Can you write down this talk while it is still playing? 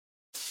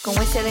Com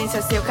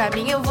excelência seu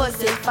caminho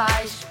você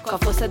faz. Com a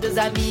força dos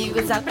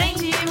amigos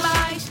aprende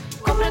mais.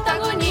 Com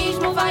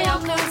protagonismo vai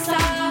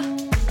alcançar.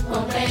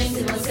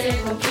 Compense você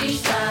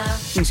conquistar.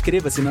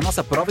 Inscreva-se na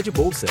nossa prova de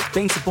bolsa.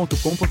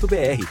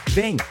 pense.com.br.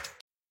 Vem!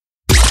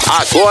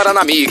 Agora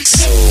na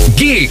Mix.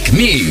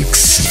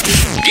 GeekMix.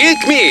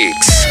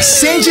 GeekMix.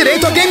 Sem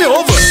direito a game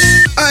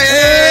over.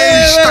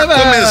 Aê, está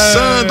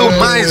começando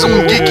mais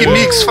um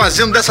GeekMix,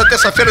 fazendo dessa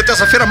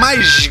terça-feira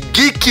mais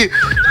geek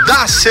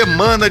da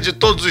semana, de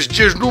todos os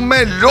dias, no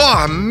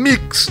melhor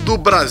mix do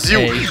Brasil.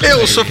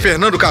 Eu sou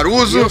Fernando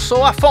Caruso. Eu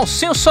sou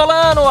Afonso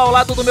Solano, ao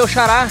lado do meu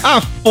xará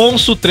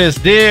Afonso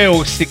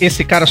 3D,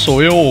 esse cara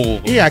sou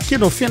eu. E aqui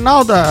no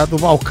final do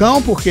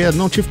balcão, porque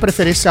não tive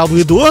preferencial do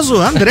idoso,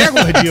 André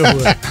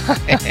Gordillo.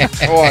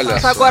 Olha.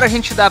 Mas agora a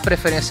gente dá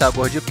preferência ao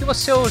Gordinho, porque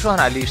você é o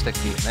jornalista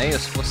aqui, não é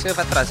isso? Você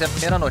vai trazer a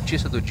primeira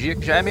notícia do dia,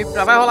 que já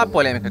vai rolar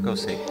polêmica, que eu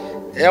sei.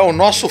 É o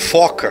nosso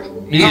foca.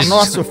 Isso.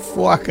 Nosso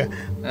foca.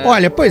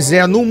 Olha, pois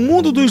é, no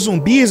mundo dos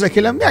zumbis,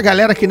 a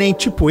galera que nem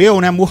tipo eu,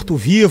 né,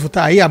 morto-vivo,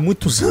 tá aí há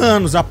muitos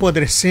anos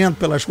apodrecendo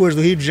pelas ruas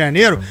do Rio de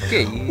Janeiro.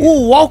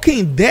 O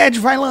Walking Dead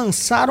vai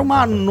lançar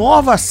uma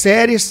nova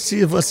série,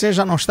 se você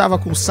já não estava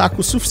com o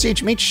saco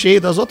suficientemente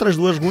cheio das outras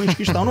duas ruins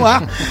que estão no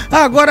ar.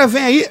 Agora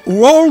vem aí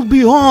World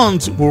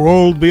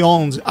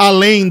Beyond,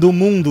 Além do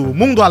Mundo,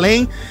 Mundo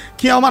Além,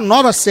 que é uma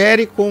nova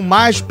série com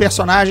mais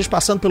personagens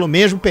passando pelo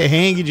mesmo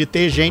perrengue de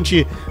ter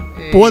gente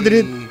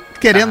podre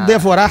querendo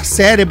devorar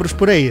cérebros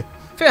por aí.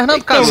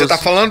 Fernando Caruso. Você tá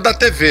falando da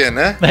TV,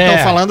 né? Estão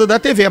falando da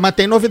TV, mas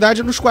tem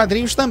novidade nos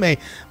quadrinhos também.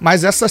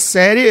 Mas essa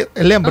série,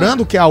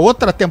 lembrando que a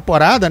outra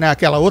temporada, né,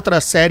 aquela outra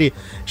série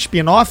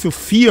spin-off, o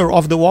Fear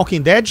of the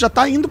Walking Dead, já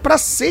tá indo pra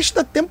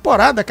 6ª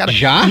temporada, cara.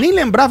 Já? Eu nem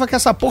lembrava que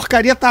essa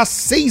porcaria tá há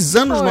 6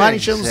 anos no ar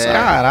enchendo o saco.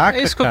 Caraca,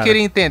 é isso que eu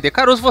queria entender.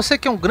 Caruso, você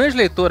que é um grande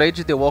leitor aí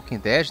de The Walking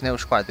Dead, né,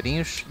 os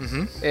quadrinhos,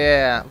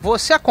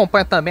 você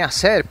acompanha também a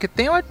série? Porque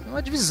tem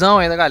uma divisão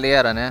aí da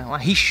galera, né, uma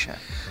rixa.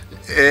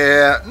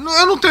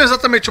 Eu não tenho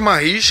exatamente uma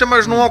rixa,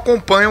 mas não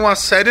acompanho a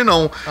série,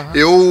 não.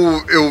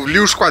 Eu li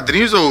os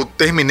quadrinhos, eu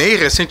terminei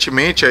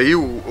recentemente aí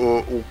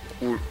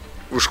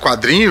os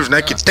quadrinhos,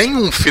 né, que tem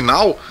um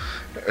final.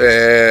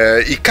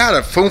 E,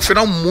 cara, foi um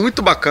final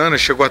muito bacana,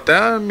 chegou até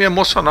a me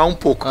emocionar um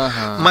pouco.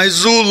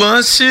 Mas o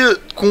lance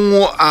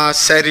com a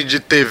série de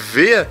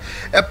TV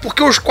é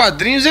porque os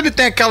quadrinhos, ele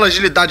tem aquela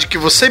agilidade que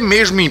você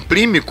mesmo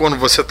imprime quando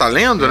você tá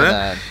lendo,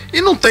 né?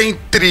 E não tem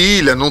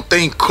trilha, não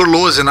tem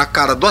close na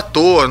cara do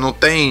ator, não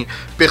tem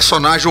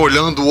personagem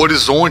olhando o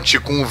horizonte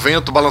com o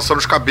vento balançando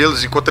os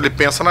cabelos enquanto ele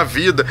pensa na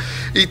vida.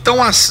 Então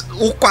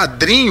o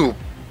quadrinho,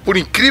 por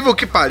incrível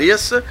que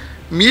pareça,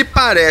 me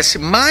parece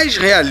mais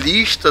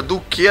realista do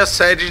que a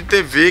série de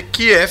TV,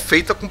 que é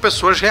feita com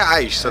pessoas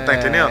reais, você tá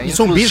entendendo? E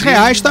zumbis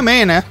reais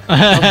também, né?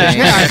 Zumbis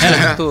reais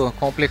é muito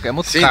complicado, é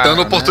muito Sim, caro,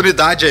 dando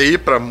oportunidade aí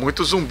pra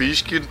muitos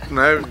zumbis que,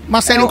 né...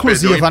 Uma série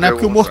inclusiva, né?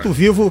 Porque o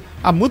morto-vivo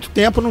há muito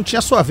tempo não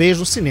tinha sua vez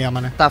no cinema,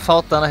 né? Tá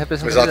faltando a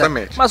representatividade.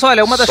 Exatamente. Mas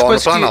olha, uma das Só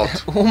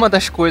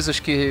coisas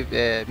que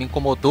me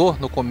incomodou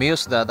no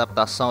começo da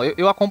adaptação,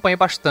 eu acompanhei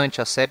bastante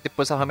a série,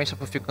 depois ela realmente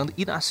foi ficando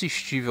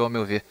inassistível, ao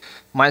meu ver.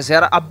 Mas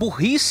era a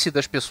burrice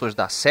das pessoas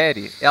da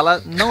série,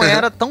 ela não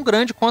era tão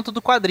grande quanto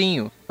do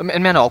quadrinho.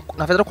 Menor,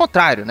 na verdade, ao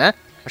contrário, né?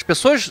 As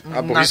pessoas...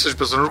 A burrice das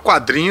pessoas no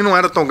quadrinho não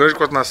era tão grande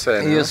quanto na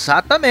série.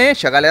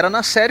 Exatamente. A galera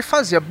na série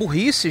fazia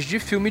burrices de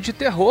filme de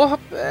terror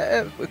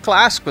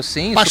clássico,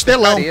 assim.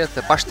 Pastelão.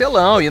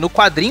 Pastelão. E no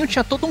quadrinho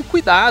tinha todo um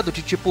cuidado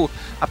de, tipo,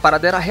 a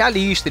parada era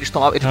realista. Eles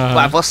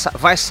tomavam...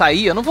 vai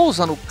sair, eu não vou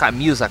usando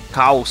camisa,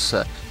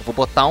 calça, vou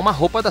botar uma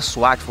roupa da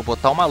SWAT, vou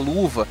botar uma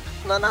luva.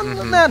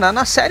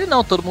 Na série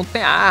não, todo mundo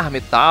tem arma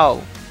e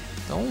tal.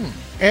 Então...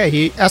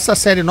 E essa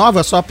série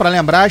nova, só pra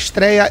lembrar,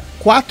 estreia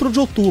 4 de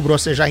outubro, ou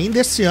seja, ainda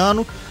esse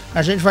ano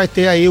a gente vai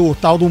ter aí o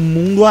tal do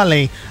Mundo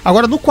Além.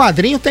 Agora, no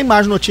quadrinho tem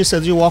mais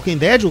notícias de Walking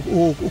Dead,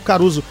 o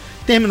Caruso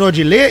terminou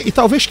de ler e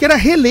talvez queira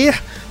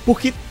reler,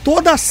 porque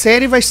toda a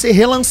série vai ser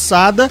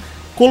relançada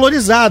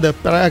colorizada.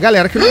 Pra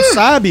galera que não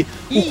sabe,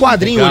 o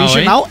quadrinho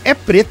original é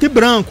preto e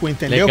branco,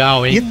 entendeu?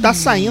 Legal, hein? E tá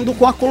saindo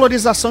com a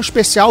colorização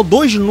especial,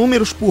 2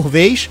 números por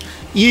vez,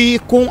 e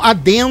com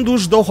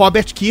adendos do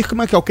Robert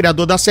Kirkman, que é o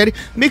criador da série,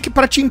 meio que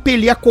pra te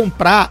impelir a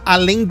comprar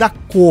além da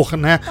cor,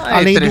 né?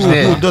 Além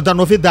da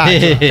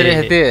novidade.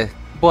 3D,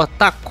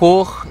 botar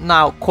cor,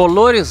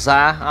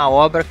 colorizar a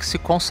obra que se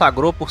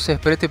consagrou por ser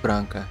preta e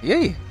branca. E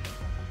aí?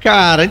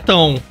 Cara,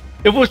 então...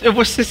 Eu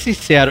vou ser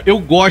sincero, eu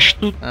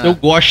gosto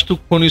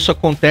quando isso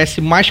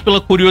acontece, mais pela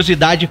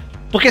curiosidade,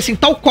 porque assim,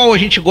 tal qual a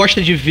gente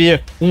gosta de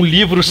ver um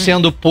livro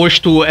sendo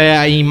posto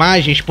em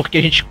imagens, porque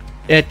a gente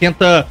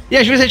tenta... E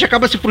às vezes a gente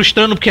acaba se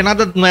frustrando, porque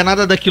não é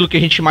nada daquilo que a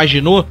gente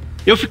imaginou.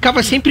 Eu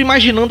ficava sempre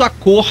imaginando a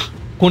cor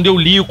quando eu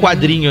li o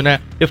quadrinho, né?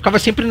 Eu ficava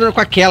sempre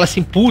com aquela,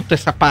 assim, puta,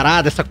 essa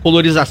parada, essa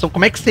colorização,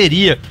 como é que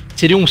seria?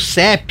 Seria um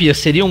sépia?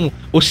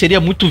 Ou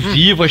seria muito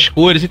vivo as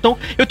cores? Então,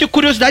 eu tenho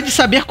curiosidade de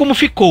saber como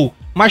ficou,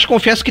 mas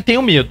confesso que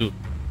tenho medo.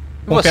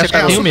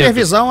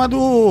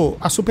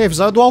 A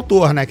supervisão é do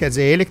autor, né? Quer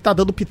dizer, ele que tá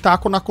dando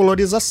pitaco na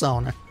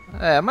colorização, né?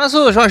 Mas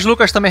o Jorge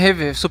Lucas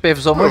também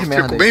supervisou um monte de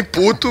merda. Eu fico bem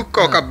puto, que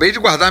eu acabei de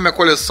guardar minha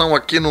coleção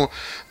aqui no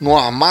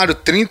armário,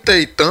 30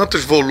 e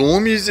tantos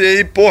volumes, e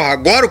aí, porra,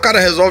 agora o cara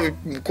resolve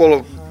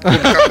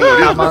publicar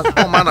colorido,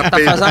 tomar na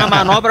peita. Tá fazendo a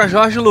manobra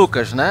Jorge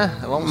Lucas, né?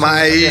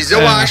 Mas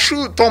eu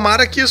acho,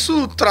 tomara que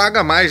isso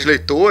traga mais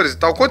leitores e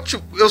tal.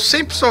 Eu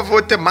sempre só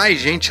vou ter mais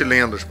gente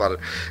lendo as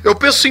paradas. Eu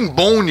penso em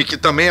Bone, que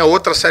também é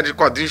outra série de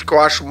quadrinhos que eu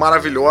acho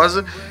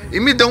maravilhosa, e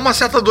me deu uma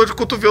certa dor de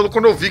cotovelo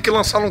quando eu vi que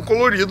lançaram um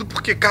colorido,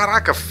 porque,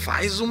 caraca,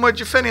 faz uma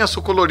diferença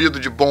o colorido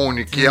de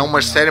Bone, que é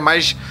uma série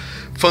mais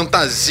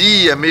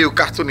fantasia, meio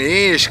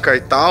cartunesca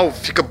e tal,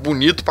 fica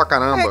bonito pra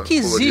caramba. É que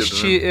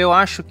existe, né? Eu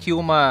acho que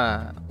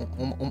uma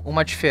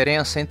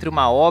diferença entre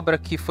uma obra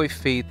que foi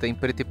feita em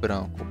preto e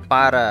branco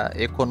para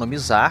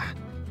economizar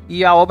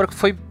e a obra que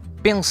foi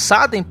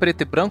pensada em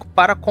preto e branco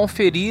para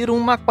conferir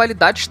uma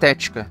qualidade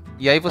estética.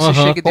 E aí você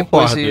chega e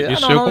depois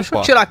deixa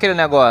eu tirar aquele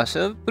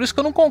negócio. Por isso que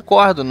eu não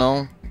concordo,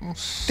 não.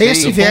 Tem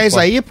esse viés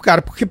aí,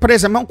 cara, porque, por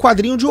exemplo, é um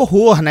quadrinho de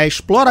horror, né?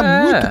 Explora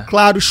muito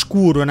claro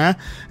escuro, né?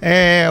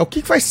 O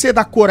que vai ser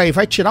da cor aí?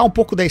 Vai tirar um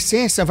pouco da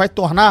essência? Vai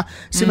tornar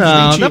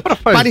simplesmente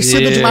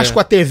parecido demais com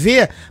a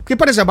TV? Porque,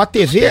 por exemplo, a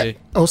TV,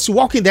 se o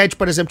Walking Dead,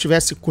 por exemplo,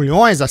 tivesse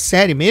culhões, a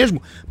série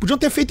mesmo, podiam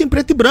ter feito em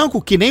preto e branco,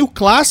 que nem o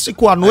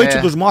clássico A Noite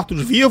dos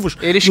Mortos-Vivos,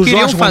 eles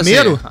queriam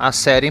fazer a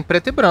série em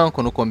preto e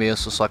branco no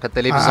começo, só que a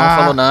televisão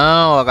falou,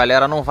 não, a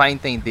galera não vai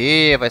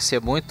entender, vai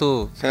ser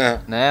muito,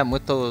 né,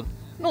 muito...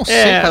 Não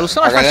sei, cara, você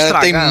não vai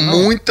estragar,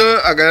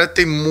 a galera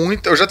tem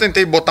muita... Eu já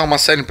tentei botar uma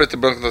série em preto e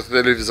branco na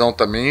televisão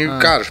também, e,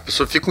 cara, as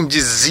pessoas ficam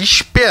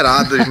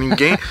desesperadas,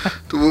 ninguém...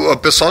 O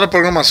pessoal da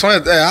programação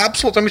é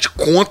absolutamente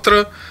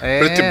contra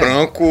preto e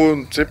branco,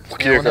 não sei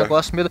porquê, cara.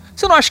 Negócio meio...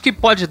 Você não acha que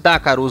pode dar,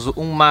 Caruso,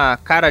 uma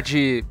cara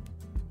de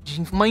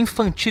uma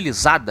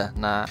infantilizada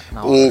na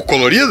o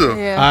colorido?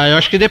 Eu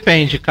acho que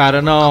depende,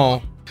 cara,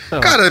 não...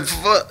 Cara,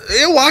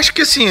 eu acho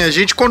que assim, a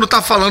gente quando tá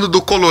falando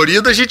do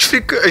colorido, a gente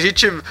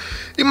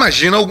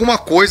imagina alguma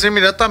coisa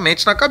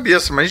imediatamente na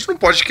cabeça, mas a gente não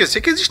pode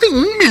esquecer que existem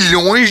 1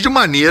 milhão de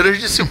maneiras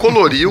de se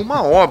colorir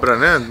uma obra,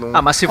 né?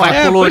 Mas se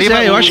vai colorir,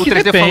 eu acho que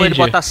 3D depende. falou de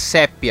botar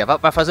sépia,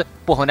 vai fazer,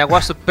 porra, um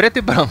negócio preto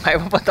e branco, aí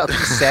vai botar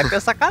tudo sépia, é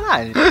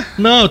sacanagem.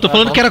 Não, eu tô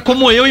falando que era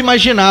como eu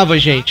imaginava,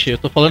 gente. Eu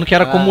tô falando que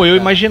era como eu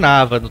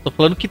imaginava, não tô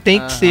falando que tem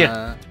que ser.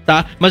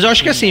 Tá? Mas eu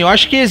acho que assim, eu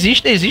acho que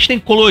existem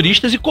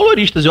coloristas e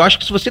coloristas. Eu acho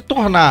que se você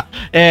tornar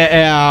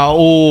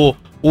o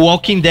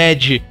Walking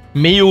Dead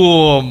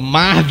meio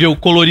Marvel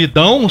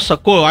coloridão,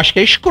 sacou? Eu acho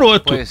que é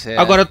escroto.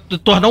 Agora,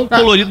 tornar um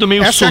colorido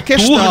meio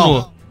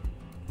soturno,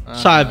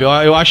 sabe?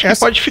 Eu acho que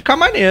pode ficar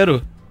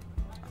maneiro.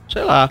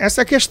 Sei lá.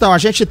 Essa é a questão. A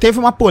gente teve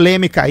uma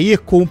polêmica aí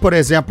com, por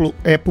exemplo,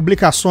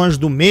 publicações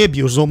do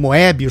Möbius ou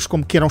Moebius,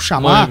 como queiram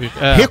chamar,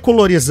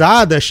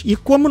 recolorizadas, e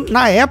como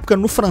na época,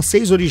 no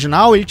francês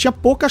original, ele tinha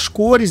poucas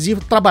cores e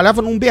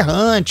trabalhava num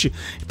berrante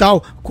e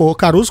tal. O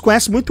Caruso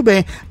conhece muito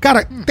bem.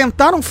 Cara,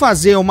 tentaram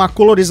fazer uma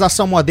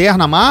colorização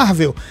moderna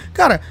Marvel,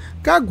 cara...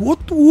 Cagou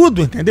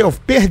tudo, entendeu?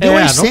 Perdeu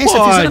a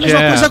essência. Fizeram a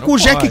mesma coisa com o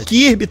Jack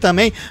Kirby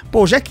também.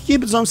 Pô, o Jack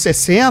Kirby dos anos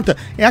 60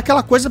 é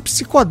aquela coisa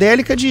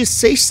psicodélica de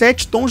 6,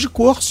 7 tons de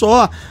cor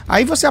só.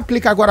 Aí você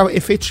aplica agora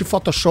efeitos de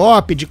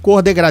Photoshop, de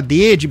cor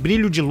degradê, de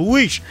brilho de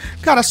luz.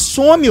 Cara,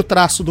 some o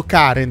traço do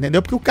cara,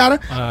 entendeu? Porque o cara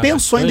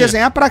pensou em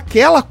desenhar pra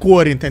aquela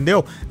cor,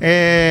 entendeu?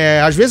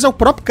 Às vezes é o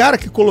próprio cara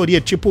que coloria,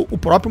 tipo o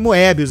próprio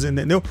Moebius,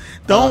 entendeu?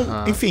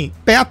 Então, enfim,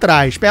 pé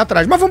atrás.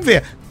 Mas vamos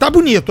ver. Tá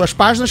bonito. As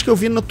páginas que eu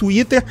vi no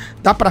Twitter,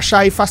 dá pra achar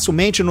aí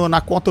facilmente na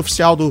conta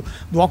oficial do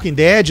Walking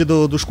Dead,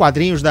 dos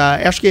quadrinhos da...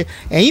 Acho que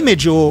é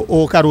Image,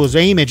 o Caruso?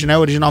 É Image, né,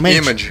 originalmente?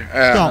 Image,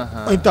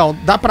 Então,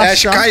 dá pra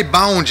achar... É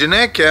Skybound,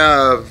 né, que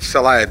sei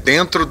lá, é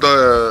dentro da...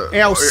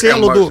 É o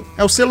selo do Kirkman.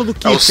 É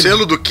o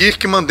selo do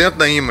Kirkman dentro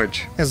da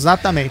Image.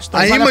 Exatamente. Então,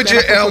 a Image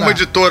é uma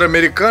editora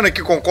americana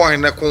que concorre,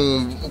 né,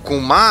 com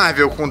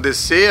Marvel, com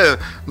DC,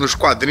 nos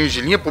quadrinhos de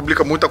linha,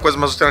 publica muita coisa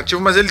mais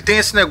alternativa, mas ele tem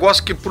esse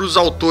negócio que pros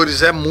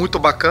autores é muito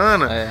bacana,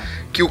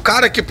 que o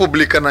cara que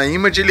publica na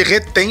Image, ele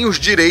retém os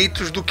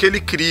direitos do que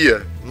ele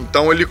cria.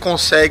 Então ele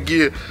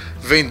consegue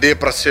vender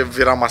pra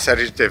virar uma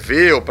série de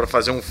TV ou pra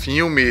fazer um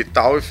filme e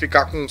tal e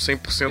ficar com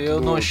 100% Eu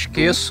não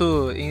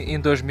esqueço, em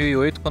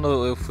 2008,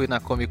 quando eu fui na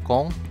Comic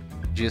Con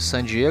de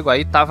San Diego,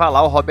 aí tava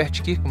lá o Robert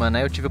Kirkman,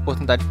 né? Eu tive a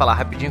oportunidade de falar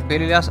rapidinho com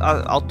ele, ele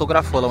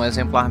autografou lá um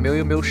exemplar meu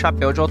e o meu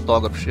chapéu de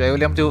autógrafos. Aí eu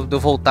lembro de eu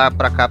voltar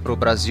pra cá, pro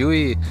Brasil,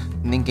 e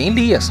ninguém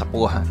lia essa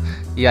porra.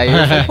 E aí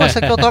eu falei, pô, esse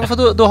aqui é o autógrafo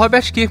do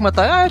Robert Kirkman,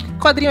 tá? Que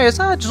quadrinho é esse?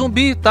 De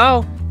zumbi e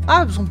tal.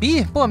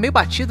 Zumbi? Pô, meio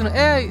batido, né?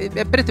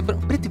 É preto e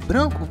branco. Preto e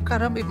branco?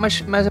 Caramba,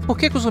 mas por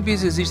que os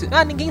zumbis existem?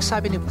 Ninguém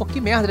sabe, né? Pô, que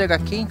merda de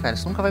HQ, hein, cara?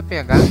 Você nunca vai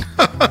pegar.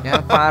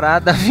 A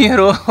parada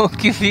virou o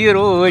que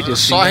virou hoje.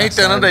 Assim, só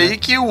reiterando aí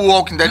que o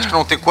Walking Dead que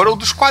não tem cor é o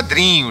dos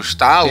quadrinhos,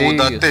 tá? O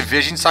da TV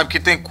a gente sabe que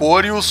tem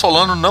cor e o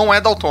Solano não é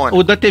daltônico.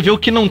 O da TV o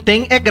que não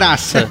tem é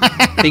graça.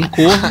 Tem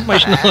cor,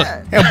 mas não...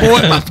 É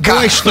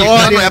boa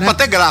história, não é pra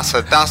ter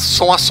graça, tá?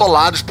 São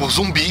assolados por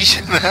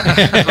zumbis,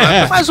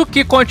 né? Mas o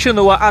que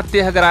continua a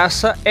ter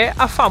graça é é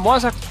a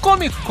famosa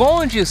Comic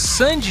Con de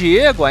San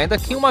Diego, ainda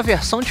que em uma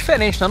versão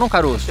diferente, não é,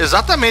 Caruso?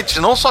 Exatamente,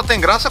 não só tem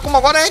graça, como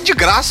agora é de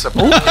graça.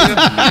 Porque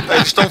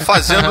eles estão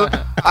fazendo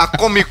a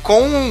Comic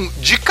Con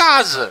de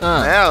casa,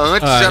 né?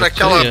 Antes era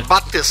aquela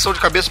bateção de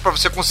cabeça pra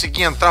você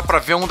conseguir entrar pra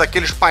ver um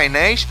daqueles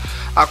painéis.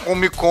 A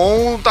Comic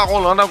Con tá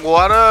rolando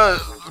agora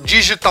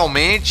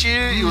digitalmente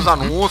e os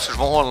anúncios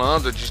vão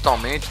rolando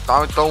digitalmente e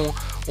tal. Então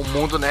o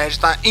mundo nerd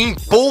tá em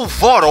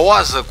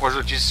polvorosa com as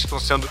notícias que estão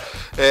sendo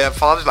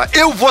faladas lá.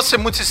 Eu vou ser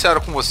muito sincero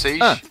com vocês,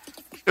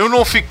 eu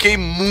não fiquei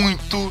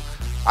muito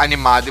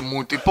animado e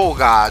muito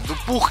empolgado,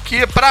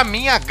 porque pra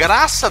mim a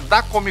graça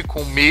da Comic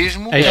Con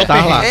mesmo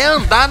é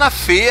andar na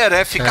feira,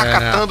 é ficar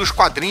catando os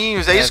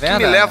quadrinhos, é isso que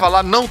me leva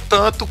lá, não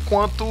tanto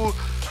quanto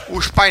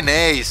os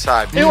painéis,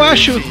 sabe? Eu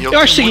acho o seguinte, eu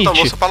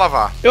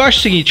acho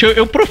o seguinte,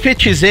 eu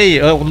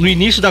profetizei, no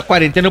início da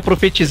quarentena, eu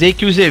profetizei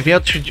que os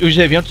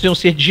eventos iam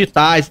ser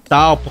digitais e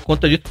tal, por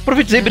conta disso.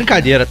 Profetizei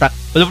brincadeira, tá?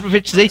 Mas eu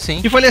profetizei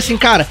e falei assim,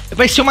 cara,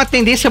 vai ser uma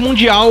tendência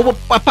mundial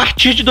a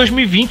partir de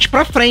 2020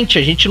 pra frente.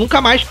 A gente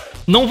nunca mais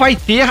não vai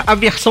ter a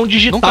versão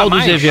digital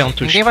dos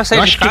eventos. Ninguém vai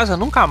sair de casa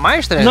nunca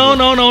mais, Trevor?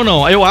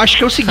 Não. Eu acho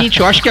que é o seguinte,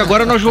 eu acho que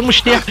agora nós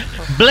vamos ter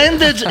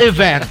blended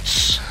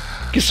events,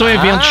 que são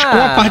eventos com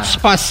a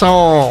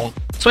participação...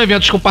 São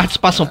eventos com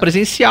participação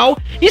presencial.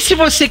 E se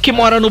você que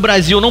mora no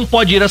Brasil não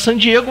pode ir a San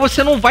Diego,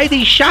 você não vai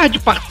deixar de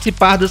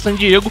participar da San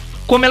Diego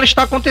como ela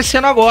está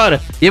acontecendo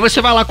agora. E aí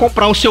você vai lá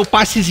comprar o seu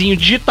passezinho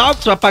digital,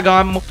 que você vai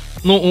pagar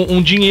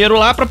um dinheiro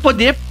lá para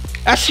poder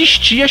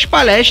assistir as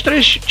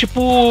palestras,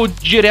 tipo,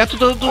 direto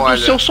do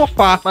seu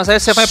sofá. Mas aí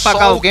você vai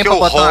pagar alguém pra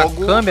botar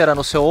uma câmera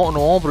no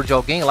ombro de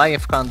alguém lá e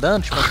ficar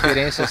andando, tipo, uma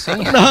experiência assim?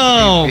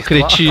 Não,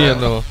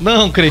 cretino.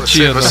 Não,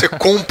 cretino. Você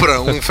compra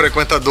um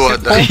frequentador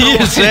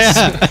Isso,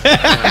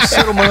 um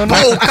ser humano.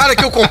 Pô, o cara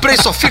que eu comprei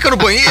só fica no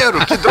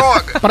banheiro, que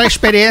droga. Pra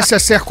experiência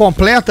ser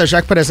completa, já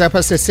que, por exemplo,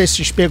 a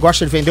CCXP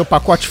gosta de vender o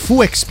pacote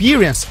Full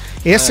Experience,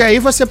 esse aí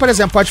você, por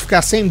exemplo, pode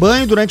ficar sem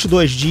banho durante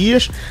 2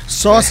 dias,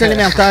 só se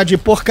alimentar de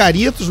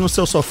porcaritos no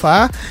seu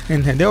sofá,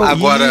 entendeu?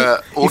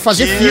 Agora, e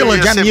fazer fila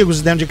de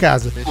amigos dentro de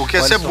casa. O que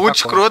ia ser muito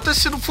escroto é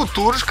se no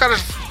futuro os caras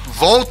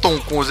voltam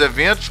com os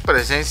eventos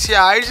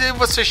presenciais e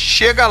você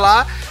chega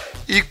lá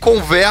e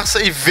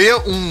conversa e vê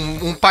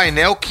um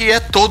painel que é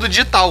todo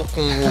digital,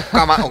 com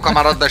um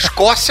camarada da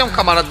Escócia, um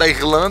camarada da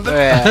Irlanda,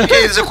 que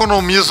eles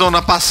economizam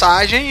na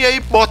passagem e aí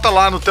bota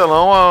lá no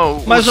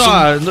telão Mas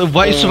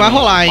isso vai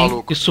rolar, hein?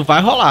 Maluco. Isso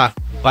vai rolar.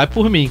 Vai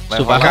por mim,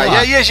 isso vai rolar. E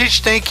aí a gente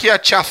tem que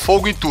atear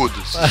fogo em tudo.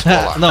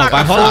 Não,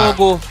 vai rolar.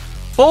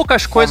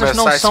 Poucas coisas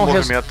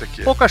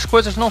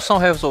não são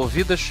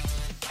resolvidas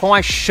com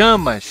as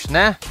chamas,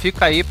 né?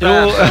 Fica aí pra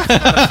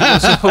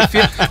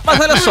filosofia. Mas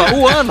olha só,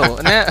 o ano,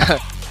 né?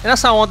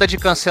 Nessa onda de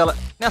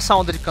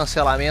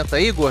cancelamento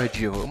aí,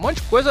 Gordinho, um monte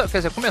de coisa, quer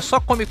dizer, começou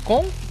a Comic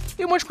Con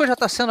e um monte de coisa já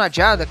tá sendo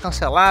adiada,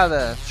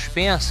 cancelada,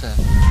 suspensa.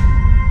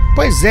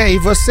 Pois é, e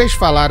vocês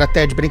falaram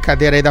até de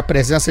brincadeira aí da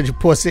presença de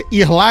você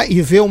ir lá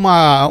e ver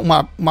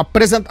uma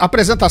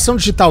apresentação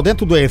digital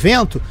dentro do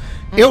evento.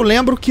 Eu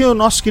lembro que o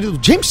nosso querido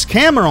James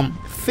Cameron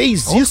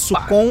fez isso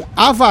com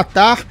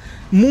Avatar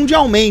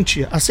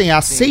mundialmente. Assim, há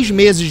 6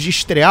 meses de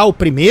estrear o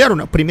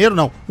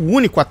o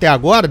único até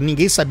agora,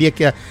 ninguém sabia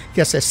que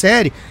ia ser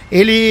série.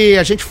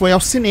 A gente foi ao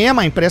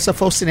cinema, a imprensa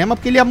foi ao cinema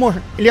porque ele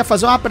ia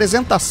fazer uma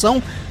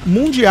apresentação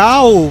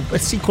mundial,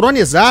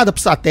 sincronizada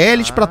pro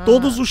satélite, para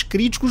todos os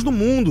críticos do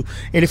mundo.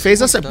 Ele fez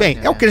essa... Bem,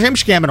 é o que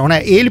James Cameron,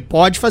 né? Ele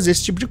pode fazer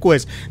esse tipo de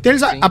coisa. Então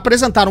eles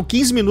apresentaram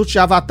 15 minutos de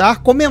Avatar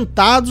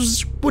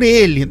comentados por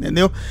ele,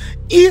 entendeu?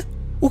 E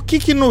o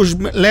que nos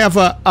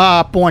leva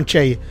à ponte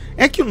aí?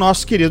 É que o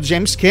nosso querido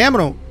James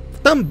Cameron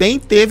também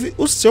teve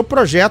o seu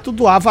projeto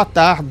do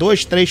Avatar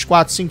 2, 3,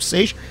 4, 5,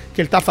 6, que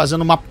ele tá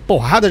fazendo uma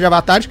porrada de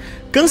avatares,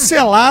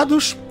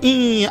 cancelados,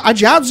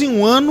 adiados em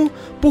 1 ano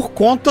por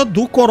conta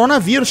do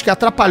coronavírus, que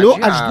atrapalhou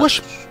as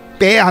 2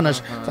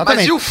 pernas.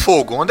 Mas e o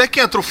fogo? Onde é que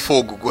entra o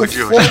fogo,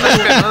 Gordinho? Já tá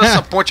esperando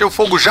essa ponte aí, o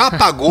fogo já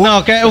apagou. Não,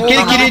 o que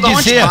ele queria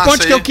dizer... A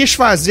ponte que eu quis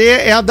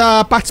fazer é a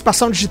da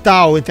participação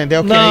digital,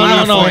 entendeu?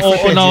 Não.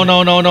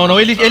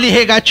 Ele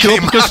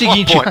regateou porque é o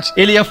seguinte,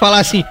 ele ia falar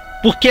assim,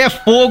 porque é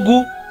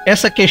fogo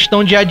essa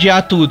questão de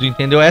adiar tudo,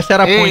 entendeu? Essa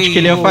era a ponte que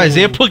ele ia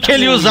fazer, porque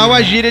ele ia usar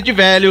uma gíria de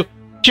velho.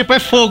 Tipo, é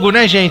fogo,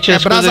 né, gente? É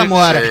brasa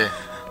mora.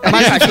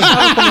 Mas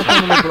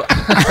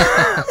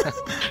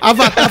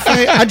Avatar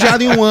foi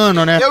adiado em 1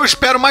 ano, né? Eu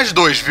espero mais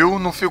 2, viu?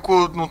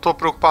 Não tô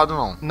preocupado,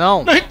 não.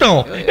 Não,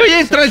 então, eu ia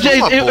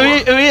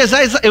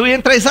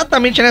entrar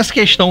exatamente nessa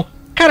questão.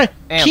 Cara,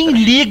 quem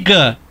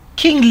liga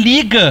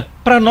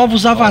pra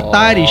novos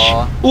avatares?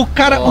 O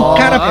cara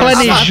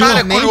planejou. Avatar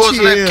é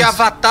curioso, né? Porque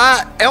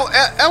Avatar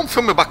é um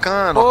filme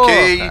bacana,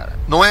 ok.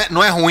 Não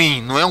é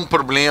ruim, não é um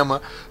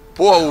problema.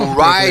 Pô, o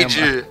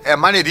ride é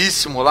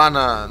maneiríssimo lá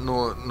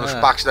nos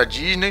parques da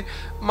Disney,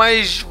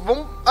 mas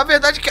a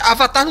verdade é que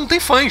Avatar não tem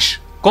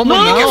fãs. Como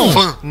não? Ninguém é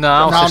fã.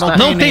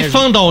 Não tem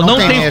fandom, não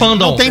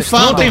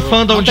tem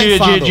fandom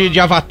de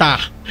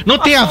Avatar. Não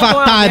tem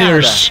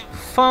avatars.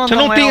 Você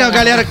não tem a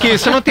galera que...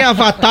 Você não tem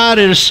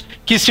avatars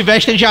que se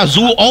vestem de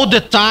azul all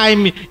the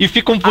time e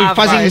ficam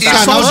fazem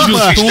canal de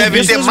YouTube.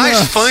 Deve ter mais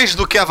fãs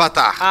do que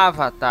Avatar.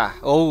 Avatar,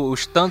 ou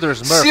os Thunder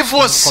Smurfs. Se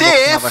você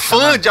é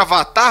fã de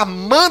Avatar,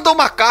 manda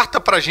uma carta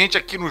pra gente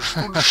aqui no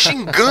estúdio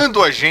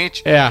xingando a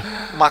gente.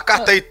 Uma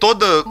carta aí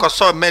toda com a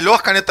sua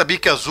melhor caneta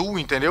Bic azul,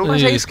 entendeu?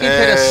 Mas é isso que é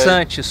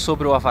interessante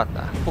sobre o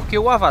Avatar. Porque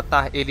o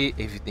Avatar, ele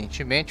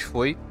evidentemente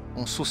foi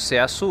um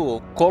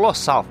sucesso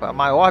colossal. Foi a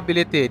maior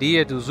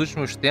bilheteria dos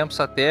últimos tempos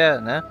até,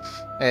 né?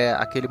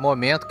 Aquele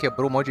momento,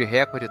 quebrou um monte de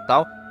recorde e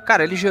tal.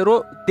 Cara, ele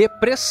gerou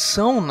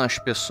depressão nas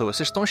pessoas.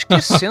 Vocês estão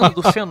esquecendo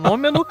do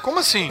fenômeno como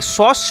assim?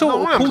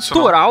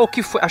 Sociocultural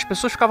que foi. As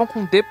pessoas ficavam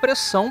com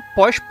depressão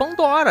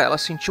pós-Pandora.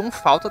 Elas sentiam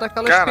falta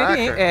daquela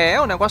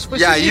experiência. O negócio foi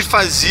E aí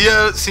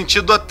fazia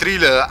sentido a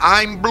trilha.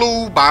 I'm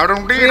blue,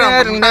 baron.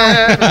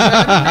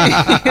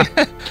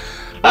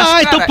 Mas,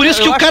 cara, então por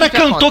isso que o cara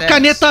cantou acontece.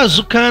 Caneta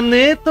azul.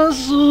 Caneta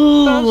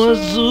azul,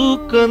 azul,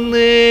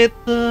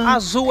 caneta.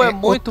 Azul é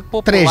muito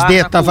popular.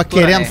 3D tava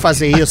querendo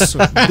fazer isso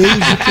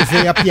desde que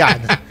veio a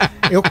piada.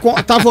 Eu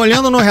tava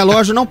olhando no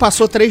relógio, não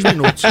passou 3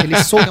 minutos. Ele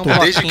soltou.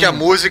 Desde que a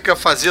música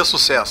fazia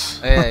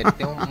sucesso. Ele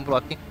tem um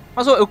bloquinho.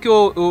 Mas o que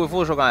eu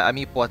vou jogar a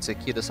minha hipótese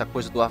aqui dessa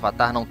coisa do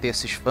Avatar não ter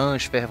esses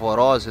fãs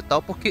fervorosos e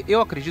tal, porque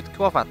eu acredito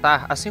que o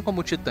Avatar, assim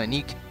como o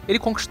Titanic, ele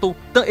conquistou,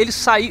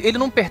 ele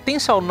não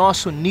pertence ao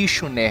nosso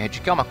nicho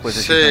nerd, que é uma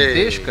coisa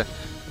gigantesca,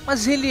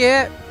 mas ele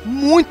é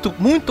muito,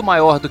 muito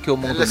maior do que o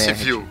mundo nerd.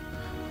 Civil.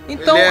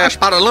 Então, ele é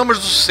Paralamas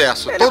do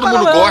sucesso. Todo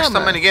mundo gosta,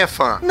 mas ninguém é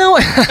fã. Não,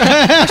 é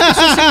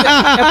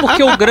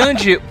porque o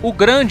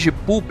grande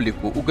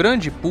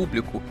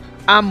público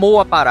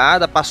amou a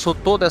parada, passou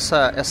toda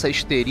essa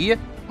histeria,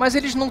 mas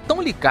eles não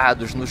estão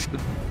ligados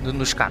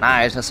nos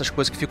canais, nessas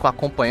coisas que ficam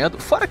acompanhando.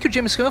 Fora que o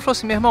James Cameron falou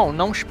assim, meu irmão,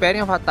 não esperem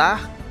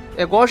Avatar.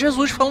 É igual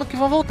Jesus falando que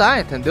vão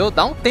voltar, entendeu?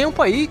 Dá um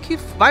tempo aí que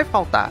vai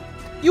faltar.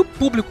 E o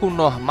público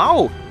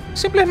normal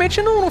simplesmente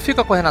não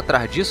fica correndo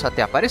atrás disso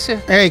até aparecer.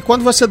 E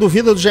quando você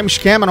duvida do James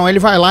Cameron, ele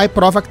vai lá e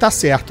prova que tá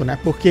certo, né?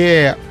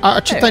 Porque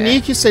a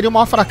Titanic seria o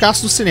maior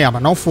fracasso do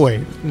cinema. Não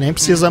foi. Nem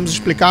precisamos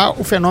explicar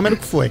o fenômeno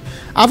que foi.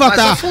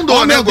 Avatar... Mas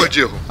afundou, né,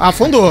 Gordinho?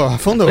 Afundou.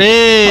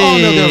 Ei, oh,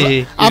 meu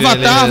Deus.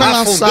 Avatar vai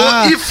lançar...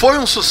 Afundou e foi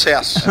um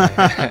sucesso.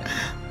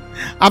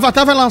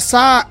 Avatar vai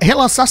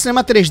relançar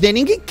cinema 3D.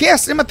 Ninguém quer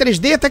cinema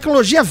 3D,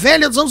 tecnologia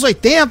velha dos anos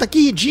 80,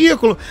 que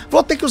ridículo.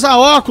 Vou ter que usar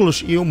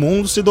óculos. E o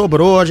mundo se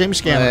dobrou a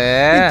James Cameron.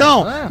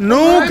 Então,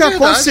 nunca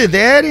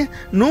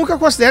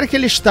considere que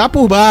ele está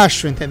por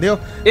baixo, entendeu?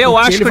 Eu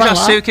acho que eu já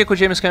sei o que o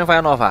James Cameron vai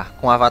inovar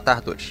com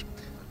Avatar 2.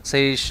 Não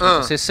sei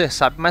se você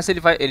sabe, mas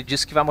ele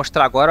disse que vai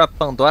mostrar agora a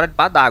Pandora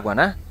debaixo d'água,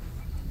 né?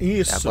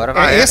 Isso.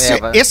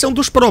 Esse é um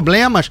dos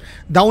problemas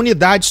da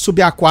unidade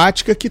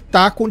subaquática que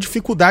tá com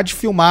dificuldade de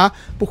filmar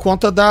por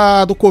conta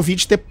do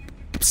Covid ter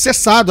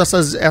cessado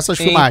essas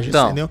filmagens,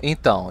 entendeu?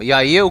 Então, e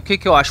aí o que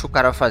eu acho que o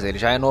cara vai fazer? Ele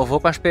já inovou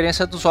com a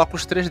experiência dos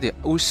óculos 3D.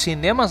 Os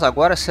cinemas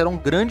agora serão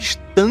grandes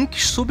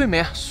tanques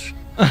submersos.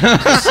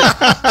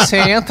 Você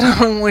entra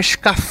num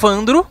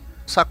escafandro,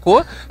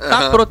 sacou?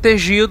 Tá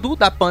protegido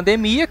da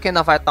pandemia, que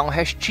ainda vai estar um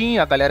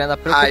restinho, a galera ainda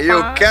preocupada. Aí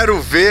eu quero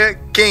ver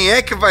quem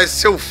é que vai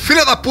ser o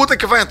filho da puta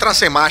que vai entrar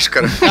sem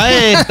máscara.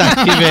 Eita,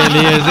 que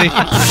beleza, hein?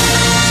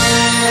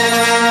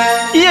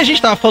 E a gente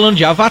tava falando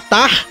de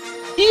Avatar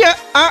e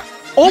há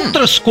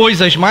outras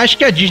coisas mais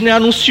que a Disney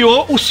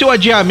anunciou o seu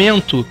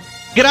adiamento.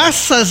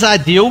 Graças a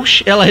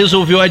Deus, ela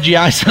resolveu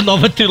adiar essa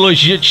nova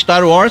trilogia de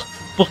Star Wars,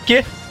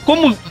 porque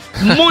como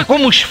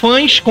os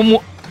fãs,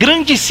 como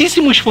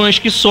grandíssimos fãs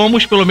que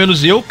somos, pelo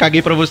menos eu,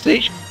 caguei pra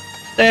vocês,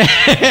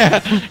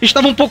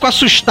 estava um pouco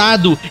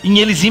assustado em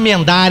eles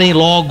emendarem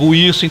logo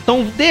isso.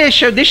 Então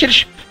deixa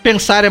eles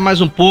pensarem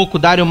mais um pouco,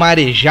 darem uma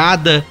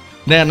arejada,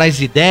 né, nas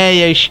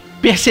ideias,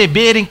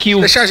 perceberem que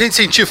deixar a gente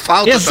sentir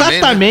falta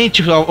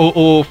exatamente, também, né?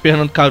 o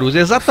Fernando Caruso,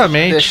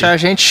 exatamente. Deixar a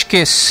gente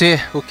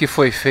esquecer o que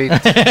foi feito.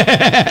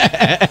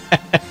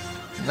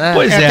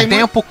 Pois é.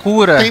 Tempo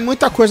cura. Tem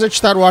muita coisa de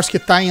Star Wars que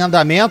tá em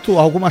andamento,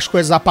 algumas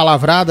coisas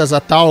apalavradas, a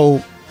tal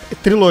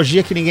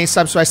trilogia que ninguém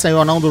sabe se vai sair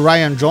ou não do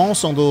Rian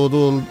Johnson,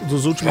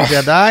 dos últimos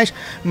Jedi,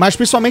 mas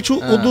principalmente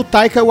o do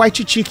Taika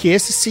Waititi, que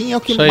esse sim é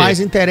o que mais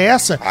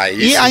interessa.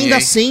 E ainda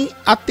assim,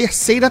 a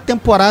terceira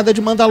temporada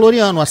de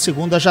Mandaloriano, a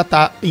segunda já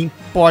tá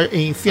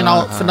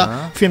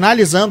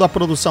finalizando a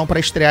produção para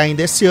estrear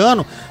ainda esse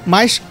ano,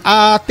 mas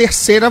a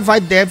terceira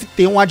deve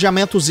ter um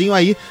adiamentozinho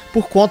aí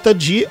por conta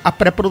de a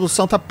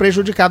pré-produção tá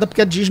prejudicada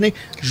porque a Disney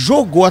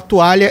jogou a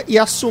toalha e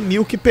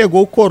assumiu que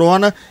pegou o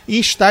corona e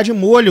está de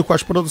molho com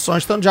as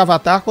produções tanto de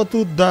Avatar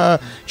quanto da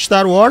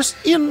Star Wars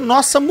e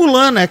nossa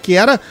Mulan, né, que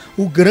era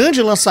o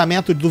grande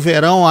lançamento do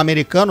verão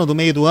americano do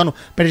meio do ano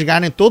para eles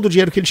ganharem todo o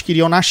dinheiro que eles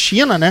queriam na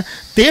China, né?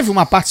 Teve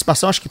uma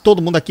participação, acho que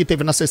todo mundo aqui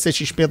teve na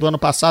CCXP do ano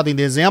passado em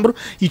dezembro.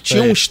 E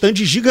tinha um stand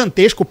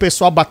gigantesco, o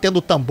pessoal batendo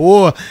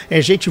tambor,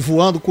 gente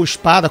voando com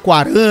espada, com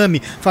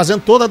arame,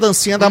 fazendo toda a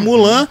dancinha da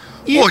Mulan.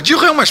 O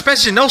Gordinho é uma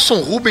espécie de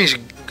Nelson Rubens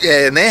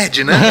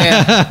nerd, né?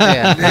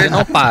 Ele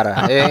não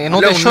para. Não Ele é um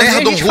deixou nem a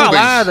nerdon gente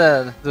falar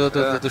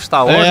do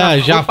Star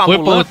Wars. Já foi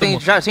pra outro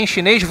tem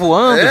chinês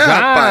voando, já.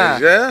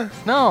 Rapaz,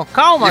 Não,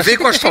 calma. E vem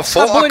com as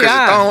fofocas e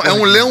tal. É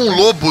um leão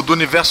lobo do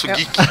universo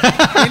geek.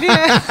 Ele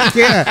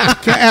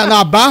é.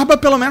 Na barba,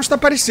 pelo menos, tá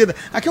parecida.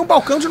 Aqui é um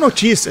balcão de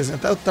notícias,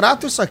 então eu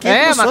trato isso aqui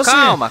como se mas fosse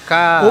calma.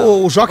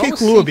 o Jockey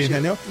Club,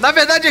 entendeu? Na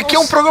verdade, aqui é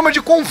um programa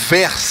de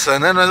conversa,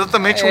 né? Não é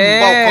exatamente um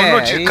balcão de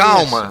notícias.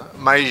 Calma,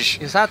 mas...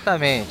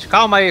 Exatamente.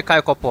 Calma aí,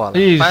 Caio Coppola.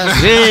 Isso.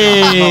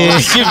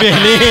 Que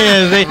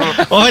beleza, hein?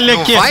 Olha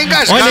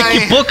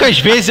que poucas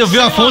vezes eu vi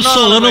o Afonso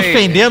Solano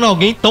ofendendo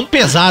alguém tão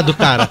pesado,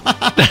 cara.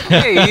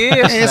 Que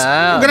isso?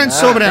 Um grande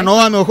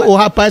sobrenome, o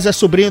rapaz é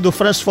sobrinho do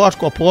Francis Ford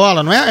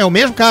Coppola, não é? É o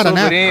mesmo cara,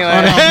 sobrinho,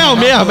 né? É o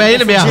mesmo, é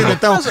ele mesmo.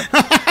 Então.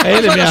 É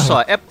ele olha mesmo.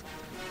 só,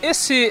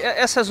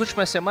 essas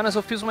últimas semanas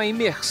eu fiz uma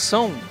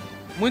imersão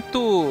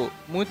muito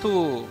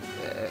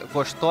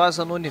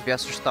gostosa no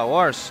universo de Star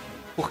Wars,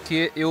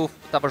 porque eu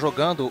tava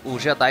jogando o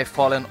Jedi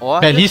Fallen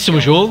Order. Belíssimo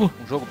jogo.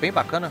 Um jogo bem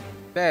bacana.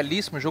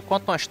 Belíssimo jogo.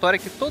 Conta uma história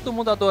que todo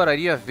mundo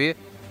adoraria ver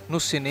no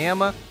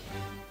cinema,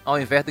 ao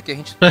invés do que a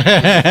gente com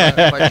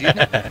a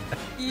Disney.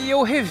 E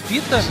eu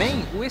revi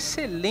também o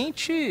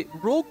excelente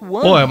Rogue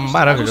One. Pô, é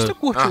maravilhoso. Você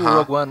curte o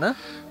Rogue One, né?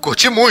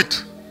 Curti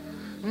muito.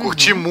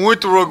 Curti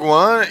muito o Rogue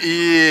One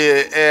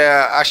e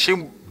achei,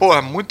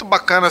 muito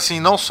bacana, assim,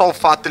 não só o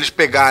fato de eles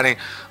pegarem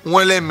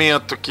um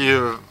elemento que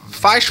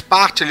faz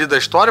parte ali da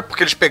história,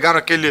 porque eles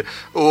pegaram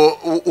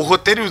o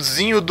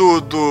roteirozinho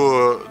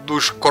do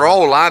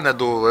Skrull lá, né,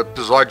 do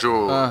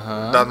episódio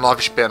da Nova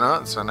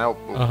Esperança, né,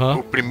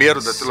 o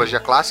primeiro da trilogia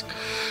clássica,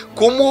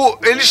 como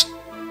eles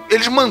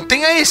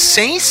mantêm a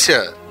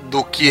essência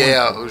do que é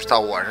o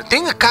Star Wars.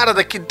 Tem cara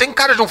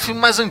de um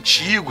filme mais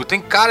antigo, tem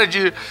cara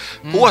de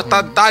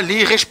tá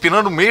ali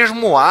respirando o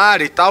mesmo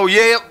ar e tal, e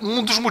é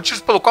um dos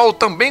motivos pelo qual eu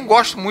também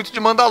gosto muito de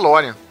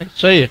Mandalorian. É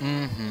isso aí.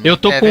 Eu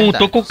tô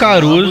com o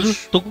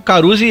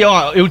Caruso e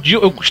ó,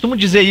 eu costumo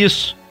dizer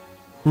isso.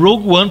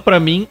 Rogue One pra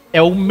mim é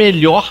o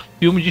melhor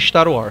filme de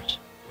Star Wars.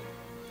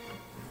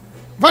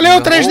 Valeu,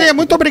 3D,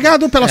 muito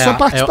obrigado pela sua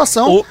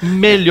participação. É o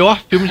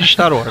melhor filme de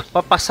Star Wars.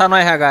 Pode passar no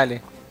RH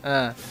ali.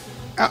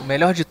 O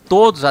melhor de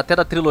todos, até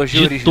da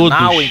trilogia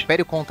original, o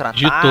Império Contra-Ataca.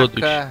 De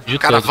todos.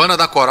 Caravana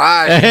da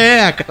Coragem.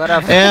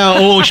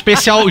 O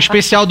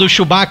especial do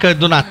Chewbacca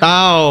do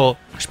Natal.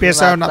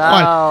 Especial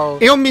Natal.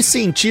 Olha, eu me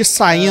senti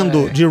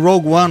saindo de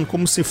Rogue One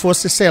como se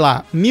fosse, sei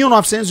lá,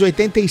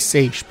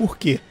 1986. Por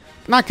quê?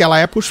 Naquela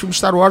época os filmes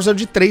Star Wars eram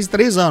de 3 em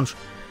 3 anos.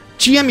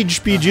 Tinha me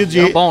despedido de...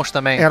 Eram bons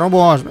também. Eram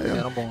bons.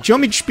 Tinham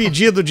me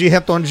despedido de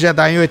Retorno de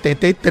Jedi em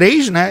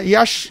 83, né?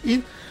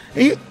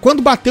 E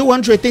quando bateu o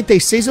ano de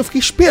 86, eu fiquei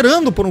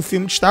esperando por um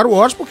filme de Star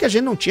Wars, porque a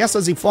gente não tinha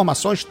essas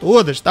informações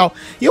todas e tal.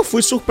 E eu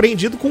fui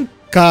surpreendido com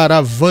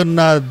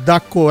Caravana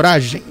da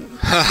Coragem,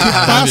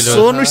 que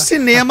passou nos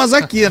cinemas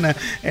aqui, né?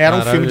 Era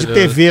um filme de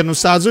TV nos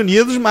Estados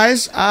Unidos,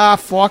 mas a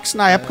Fox,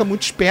 na época,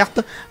 muito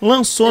esperta,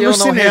 lançou nos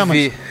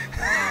cinemas.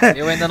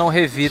 Eu ainda não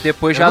revi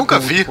depois de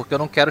adulto, porque eu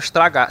não quero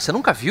estragar. Você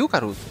nunca viu,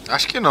 Caruso?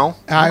 Acho que não.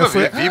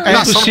 É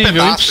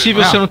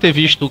impossível você não ter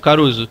visto,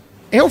 Caruso.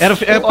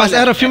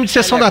 Era filme de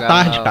sessão da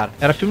tarde, cara.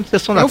 Era filme de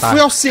sessão da tarde. Eu fui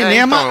ao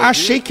cinema,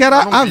 achei que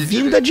era a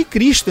vinda de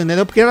Cristo,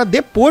 entendeu? Porque era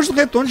depois do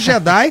Retorno de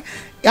Jedi,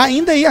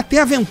 ainda ia ter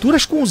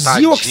aventuras com os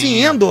Ewoks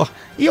em Endor.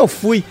 E eu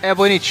fui. É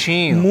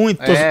bonitinho.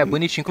 Muito. É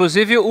bonitinho.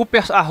 Inclusive,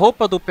 a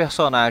roupa do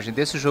personagem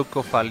desse jogo que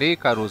eu falei,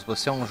 Caruso,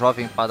 você é um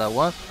jovem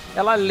padawan,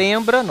 ela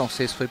lembra, não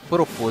sei se foi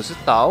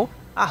proposital,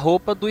 a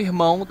roupa do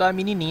irmão da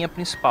menininha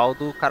principal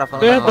do Caravana.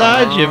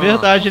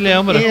 Verdade,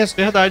 lembra. Isso.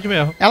 Verdade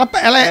mesmo.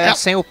 Ela é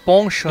sem o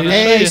poncho,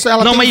 né? Isso,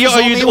 ela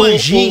tem um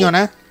anjinho,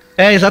 né?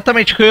 É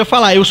exatamente o que eu ia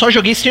falar. Eu só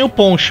joguei sem o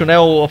poncho, né,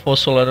 o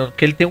Afonso Solano,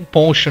 porque ele tem um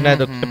poncho, né,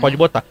 que você pode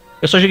botar.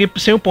 Eu só joguei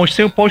sem o poncho.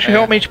 Sem o poncho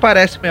realmente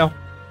parece mesmo.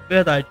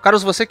 Verdade.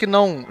 Carlos, você que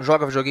não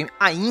joga videogame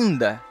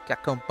ainda, que a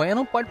campanha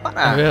não pode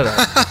parar. É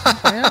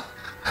verdade.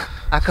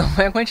 A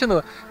campanha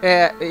continua.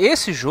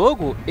 Esse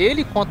jogo,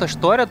 ele conta a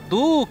história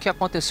do que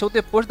aconteceu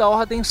depois da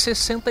Ordem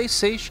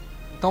 66.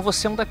 Então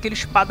você é um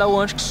daqueles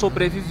padawans que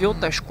sobreviveu,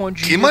 tá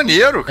escondido. Que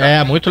maneiro, cara.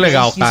 É, muito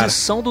legal, cara. A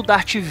Inquisição do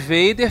Darth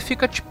Vader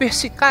fica te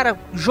perseguindo. Cara,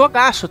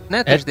 jogaço,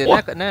 né,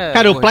 3D, né?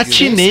 Cara, eu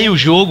platinei o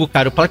jogo,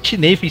 cara. Eu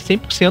platinei, fiz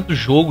 100% do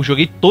jogo,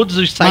 joguei todos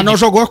os sites. Mas não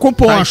jogou com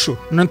poncho,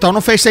 então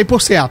não fez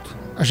 100%.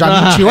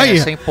 Já mentiu aí.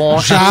 Sem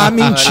poncho. Já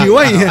mentiu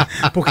aí.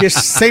 Porque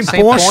sem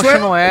poncho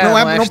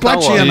não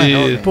platina.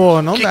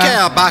 Pô, não dá. O que é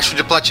abaixo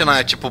de platinar?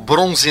 É tipo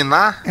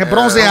bronzinar? É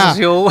bronzear.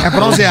 É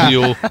bronzear.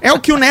 É o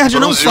que o nerd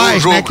não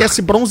faz, né? Que é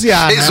se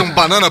bronzear. Fez um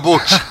banana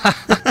boat.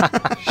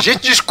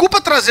 Gente,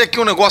 desculpa trazer aqui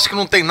um negócio que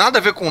não tem nada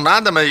a ver com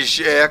nada,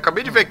 mas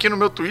acabei de ver aqui no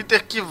meu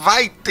Twitter que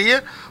vai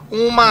ter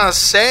uma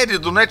série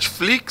do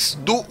Netflix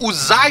do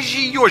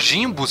Usagi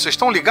Yojimbo. Vocês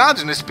estão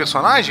ligados nesse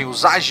personagem?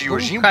 Usagi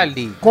Yojimbo?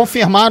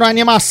 Confirmaram a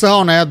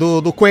animação, né?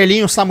 Do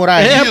coelhinho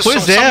samurai. Isso,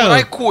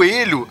 samurai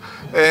coelho.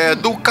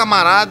 Do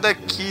camarada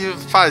que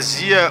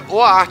fazia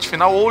ou a arte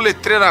final ou o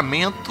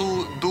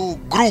letreiramento do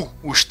Gru,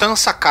 o Stan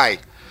Sakai.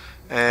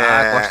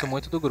 Gosto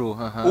muito do Gru.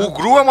 O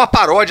Gru é uma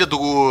paródia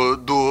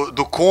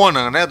do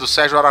Conan, né? Do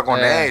Sérgio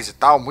Aragonés e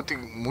tal. Muito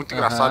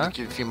engraçado,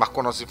 que, enfim,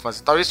 marcou nossa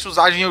infância e tal. Esse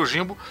Usagem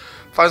Yojimbo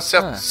faz um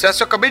certo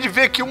sucesso. Eu acabei de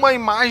ver aqui uma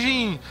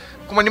imagem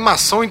com uma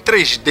animação em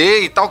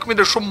 3D e tal, que me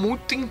deixou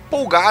muito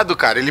empolgado,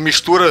 cara. Ele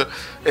mistura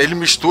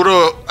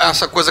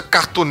essa coisa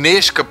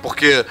cartunesca,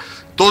 porque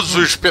todos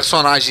os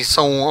personagens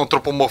são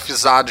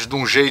antropomorfizados de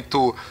um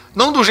jeito...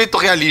 Não de um jeito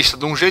realista,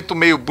 de um jeito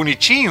meio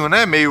bonitinho,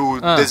 né? Meio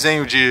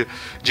desenho de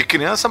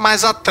criança,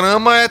 mas a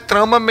trama é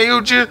trama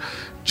meio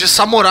de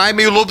samurai,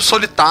 meio lobo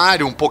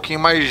solitário, um pouquinho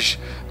mais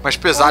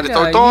pesado e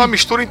tal. Então é uma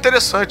mistura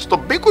interessante. Tô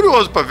bem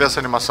curioso pra ver essa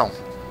animação.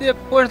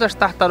 Depois das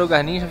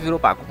Tartarugas Ninja virou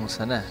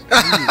bagunça, né?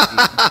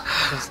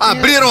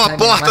 Abriram a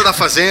porta da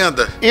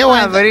fazenda.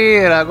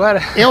 Abriram,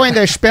 agora... Eu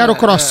ainda espero o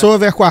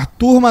crossover com a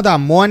Turma da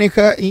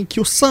Mônica, em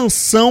que o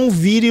Sansão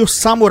vire o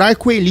Samurai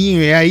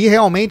Coelhinho. E aí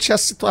realmente a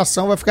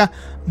situação vai ficar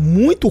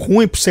muito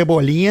ruim pro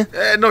Cebolinha.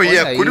 E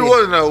é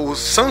curioso, né? O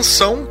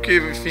Sansão, que,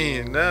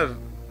 enfim, né?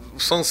 O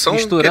Sansão,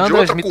 misturando que é de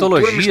outra as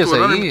mitologias cultura,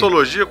 misturando aí. A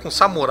mitologia com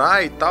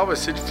samurai e tal, vai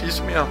ser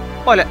difícil mesmo.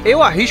 Olha,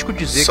 eu arrisco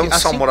dizer que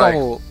Samurai.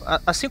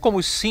 assim como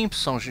os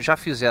Simpsons já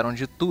fizeram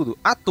de tudo,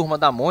 a Turma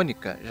da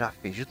Mônica já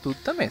fez de tudo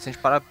também. Se a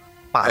gente parar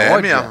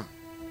paródia, mesmo.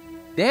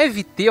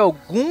 deve ter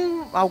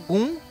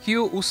algum que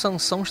o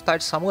Sansão está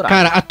de samurai.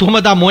 Cara, a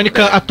Turma da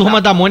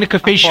Mônica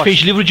fez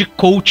livro de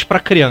coach pra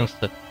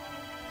criança.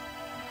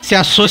 Se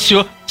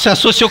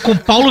associou com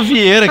Paulo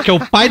Vieira, que é o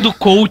pai do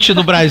coach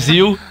no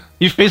Brasil,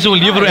 e fez um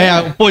livro,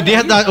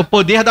 o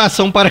poder da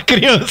ação para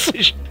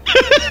crianças.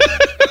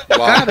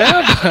 Uau.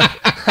 Caramba!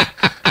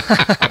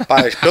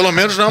 Rapaz, pelo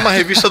menos não é uma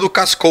revista do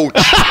Cascote.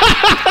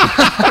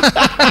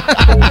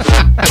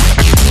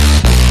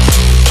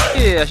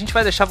 E a gente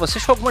vai deixar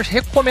vocês com algumas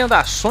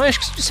recomendações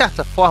que, de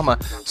certa forma,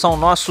 são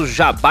nossos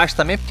jabás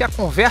também, porque a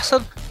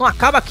conversa não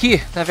acaba aqui,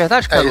 não é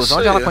verdade, Caruso?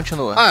 Onde ela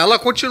continua? Ela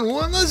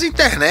continua nas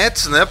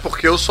internets, né?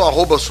 Porque eu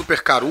sou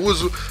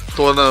 @supercaruso,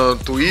 tô no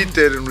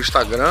Twitter, no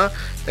Instagram.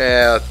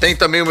 Tem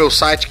também o meu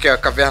site, que é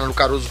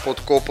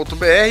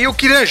cavernadocaruso.com.br. E eu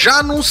queria já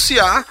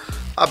anunciar,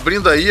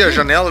 abrindo aí a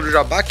janela do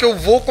jabá, que eu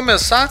vou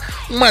começar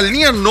uma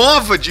linha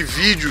nova de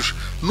vídeos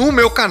no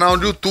meu canal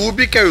do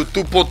YouTube, que é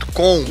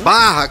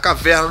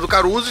youtube.com/Caverna do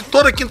Caruso, e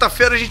toda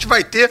quinta-feira a gente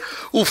vai ter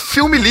o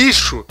Filme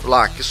Lixo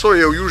lá, que sou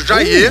eu e o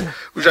Jair,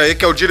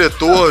 que é o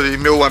diretor e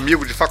meu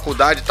amigo de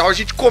faculdade e tal. A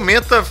gente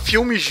comenta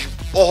filmes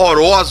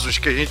horrorosos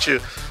que a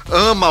gente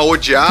ama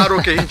odiar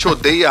ou que a gente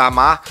odeia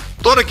amar.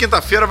 Toda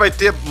quinta-feira vai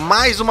ter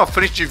mais uma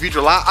frente de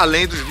vídeo lá,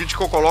 além dos vídeos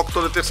que eu coloco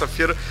toda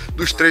terça-feira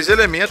dos 3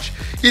 elementos.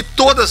 E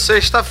toda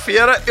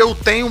sexta-feira eu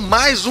tenho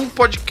mais um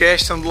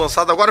podcast sendo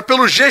lançado agora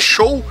pelo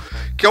G-Show,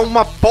 que é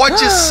uma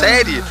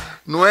podsérie.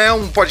 Não é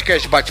um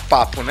podcast de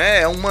bate-papo,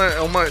 né? É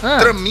uma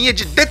traminha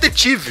de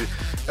detetive.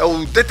 É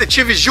o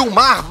detetive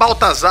Gilmar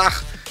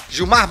Baltazar,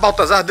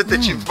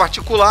 detetive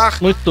particular.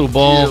 Muito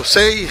bom. Eu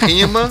sei,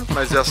 rima,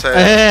 mas essa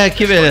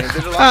que beleza.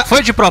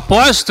 Foi de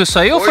propósito isso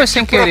aí ou foi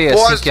sem querer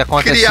assim que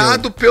aconteceu?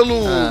 Criado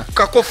pelo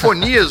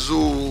Cacofonias,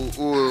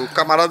 o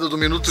camarada do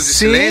Minuto de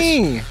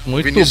Silêncio.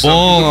 Muito Vinícius,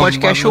 bom. Do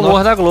podcast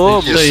Humor da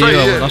Globo. Isso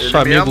aí, nosso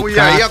amigo mesmo. E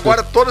aí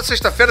agora toda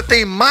sexta-feira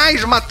tem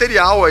mais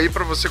material aí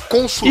pra você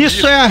consumir.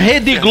 Isso é a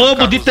Rede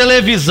Globo de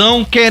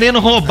televisão querendo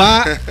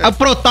roubar o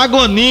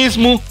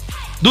protagonismo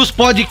dos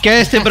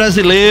podcasters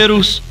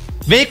brasileiros.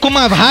 Vem com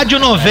uma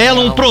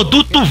radionovela, um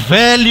produto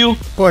velho.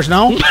 Pois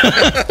não?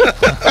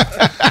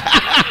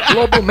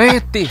 Globo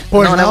mente.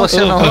 Pois não é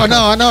você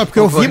não. Não, porque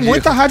eu vi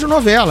muita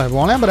radionovela, é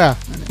bom lembrar.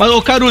 Mas,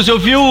 ô Caruso, eu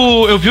vi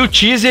o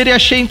teaser e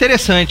achei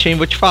interessante, hein?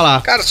 Vou te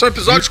falar. Cara, são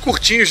episódios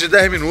curtinhos de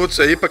 10 minutos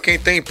aí pra quem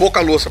tem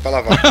pouca louça pra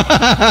lavar.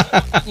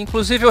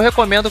 Inclusive, eu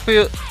recomendo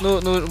que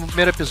no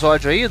primeiro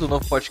episódio aí do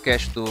novo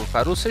podcast do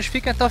Caruso, vocês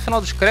fiquem até o final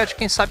dos créditos.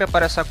 Quem sabe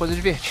aparece uma coisa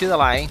divertida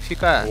lá, hein?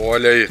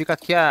 Olha aí. Fica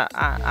aqui a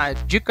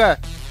dica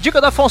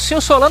do Afonsinho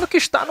Solano, que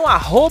está no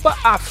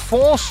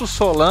 @Afonso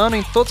Solano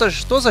em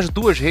todas as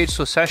duas redes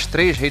sociais,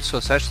 3 redes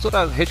sociais,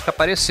 toda a rede que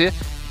aparecer,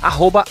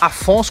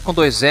 @Afonso com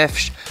 2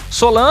 Fs.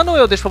 Solano,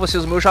 eu deixo pra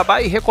vocês o meu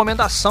jabá e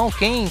recomendação.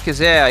 Quem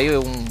quiser aí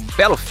um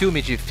belo filme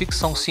de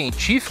ficção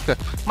científica,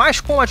 mas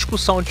com uma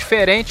discussão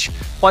diferente,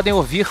 podem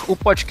ouvir o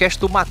podcast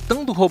do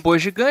Matando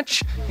Robôs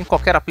Gigantes em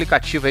qualquer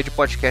aplicativo aí de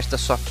podcast da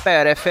sua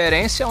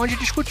preferência, onde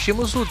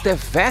discutimos o The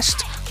Vast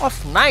of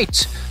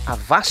Night, a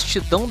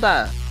vastidão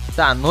da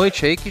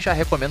noite aí, que já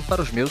recomendo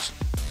para os meus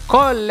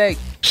colegas.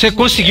 Você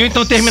conseguiu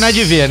então terminar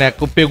de ver, né?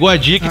 Pegou a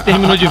dica e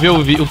terminou de ver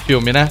o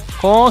filme, né?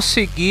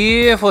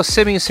 Consegui,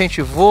 você me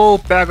incentivou, o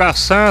PH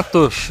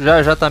Santos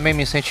já também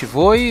me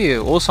incentivou, e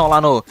ouçam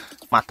lá no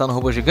Matando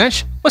Robô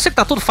Gigante. Você que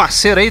tá tudo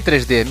faceiro aí,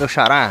 3D, meu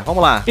xará,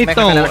 vamos lá. Então, como é que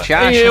a galera te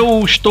acha?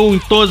 Eu estou em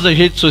todas as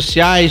redes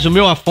sociais, o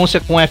meu Afonso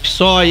é com F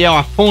só, e é o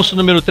Afonso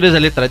número 3, a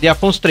letra D,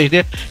 Afonso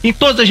 3D, em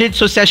todas as redes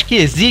sociais que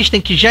existem,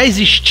 que já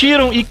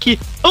existiram e que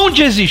hão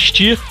de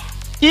existir.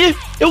 E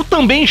eu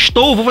também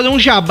vou fazer um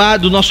jabá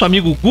do nosso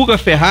amigo Guga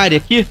Ferrari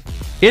aqui.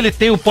 Ele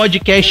tem o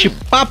podcast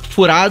Papo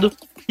Furado.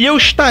 E eu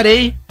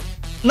estarei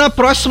na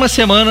próxima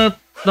semana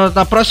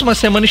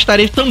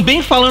estarei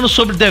também falando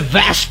sobre The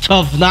Vast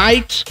of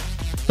Night.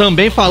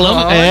 Também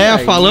falamos,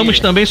 falamos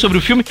também sobre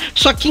o filme,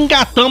 só que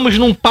engatamos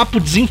num papo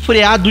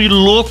desenfreado e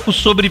louco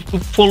sobre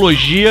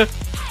ufologia,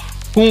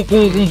 com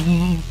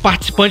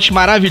participantes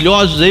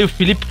maravilhosos aí, o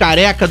Felipe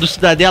Careca, do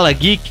Cidadela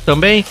Geek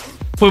também.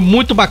 Foi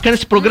muito bacana,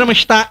 esse programa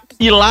está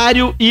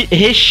hilário e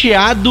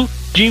recheado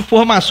de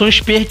informações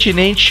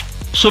pertinentes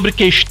sobre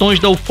questões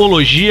da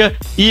ufologia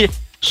e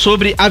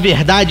sobre a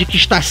verdade que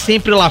está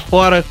sempre lá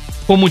fora,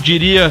 como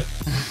diria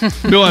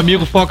meu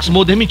amigo Fox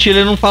Mulder. Mentira,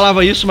 ele não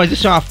falava isso, mas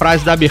isso é uma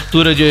frase da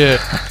abertura de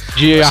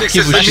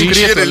Arquivo X.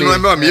 Mentira, ele não é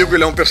meu amigo,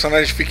 ele é um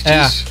personagem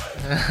fictício.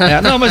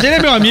 Não, mas ele é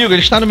meu amigo,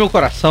 ele está no meu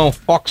coração,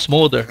 Fox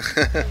Mulder.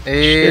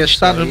 Ele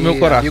está no meu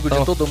coração. Amigo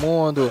de todo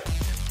mundo.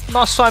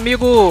 Nosso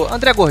amigo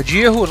André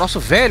Gordirro, nosso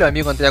velho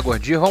amigo André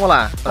Gordirro, vamos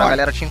lá, pra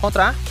galera te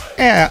encontrar.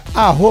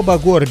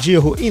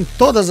 @Gordirro em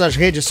todas as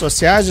redes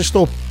sociais.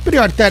 Estou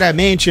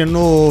prioritariamente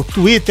no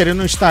Twitter e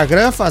no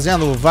Instagram,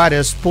 fazendo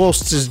vários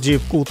posts de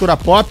cultura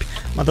pop,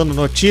 mandando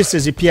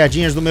notícias e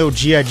piadinhas do meu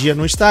dia a dia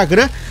no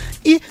Instagram.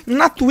 E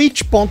na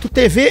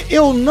twitch.tv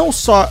eu não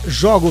só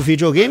jogo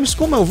videogames,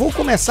 como eu vou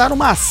começar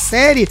uma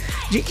série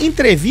de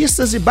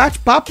entrevistas e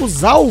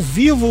bate-papos ao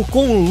vivo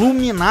com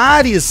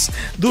luminares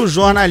do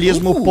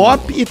jornalismo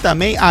pop e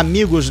também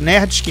amigos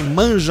nerds que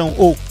manjam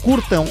ou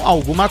curtam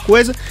alguma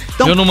coisa.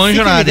 Então, eu não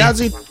manjo nada.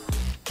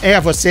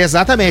 Você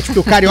exatamente, porque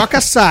o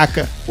carioca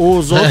saca,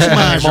 os outros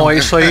manjam. Bom, é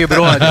isso aí,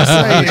 brother.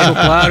 Isso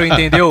claro,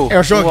 entendeu?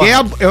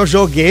 Eu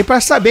joguei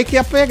pra saber que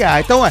ia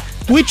pegar. Então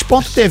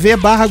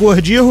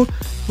twitch.tv/Gordirro.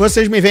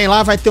 Vocês me veem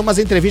lá, vai ter umas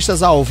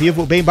entrevistas ao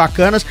vivo bem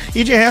bacanas.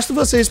 E de resto,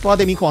 vocês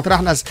podem me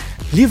encontrar nas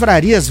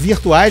livrarias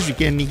virtuais, de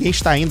que ninguém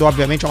está indo,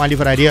 obviamente, a uma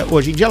livraria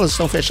hoje em dia. Elas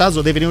estão fechadas,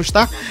 ou deveriam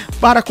estar,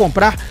 para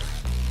comprar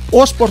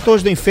Os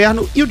Portões do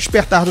Inferno e O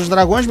Despertar dos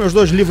Dragões, meus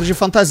 2 livros de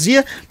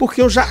fantasia, porque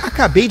eu já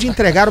acabei de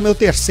entregar o meu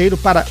terceiro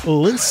para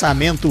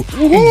lançamento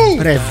em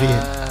breve.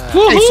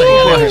 É isso aí,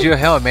 o Gordinho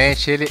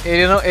realmente,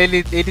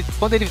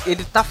 quando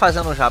ele tá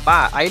fazendo um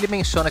jabá, aí ele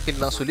menciona que ele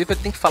lança o livro, ele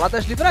tem que falar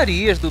das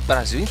livrarias do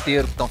Brasil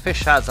inteiro, que estão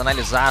fechadas,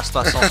 analisar a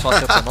situação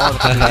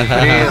socioeconômica do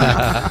livreiro,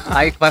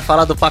 aí vai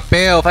falar do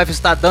papel, vai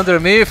visitar Dunder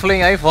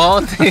Mifflin, aí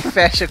volta e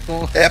fecha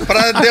com... É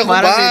pra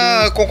derrubar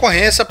a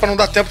concorrência, pra não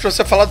dar tempo de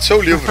você falar do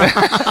seu livro.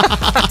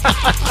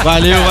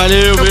 Valeu,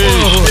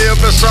 beijo. Valeu,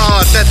 pessoal,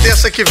 até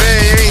terça que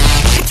vem, hein?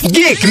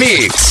 Geek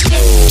Mix,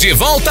 de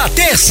volta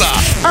terça,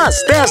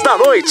 às 10 da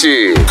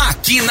noite,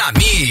 aqui na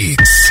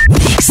Mix.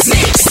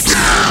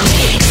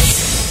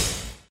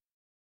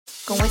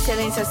 Com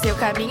excelência seu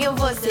caminho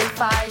você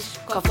faz,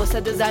 com a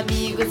força dos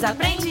amigos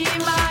aprende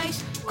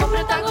mais, com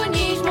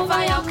protagonismo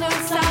vai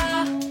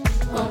alcançar,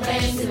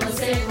 compense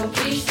você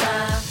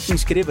conquistar.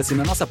 Inscreva-se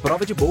na nossa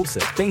prova de bolsa,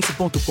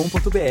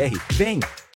 pense.com.br. Vem!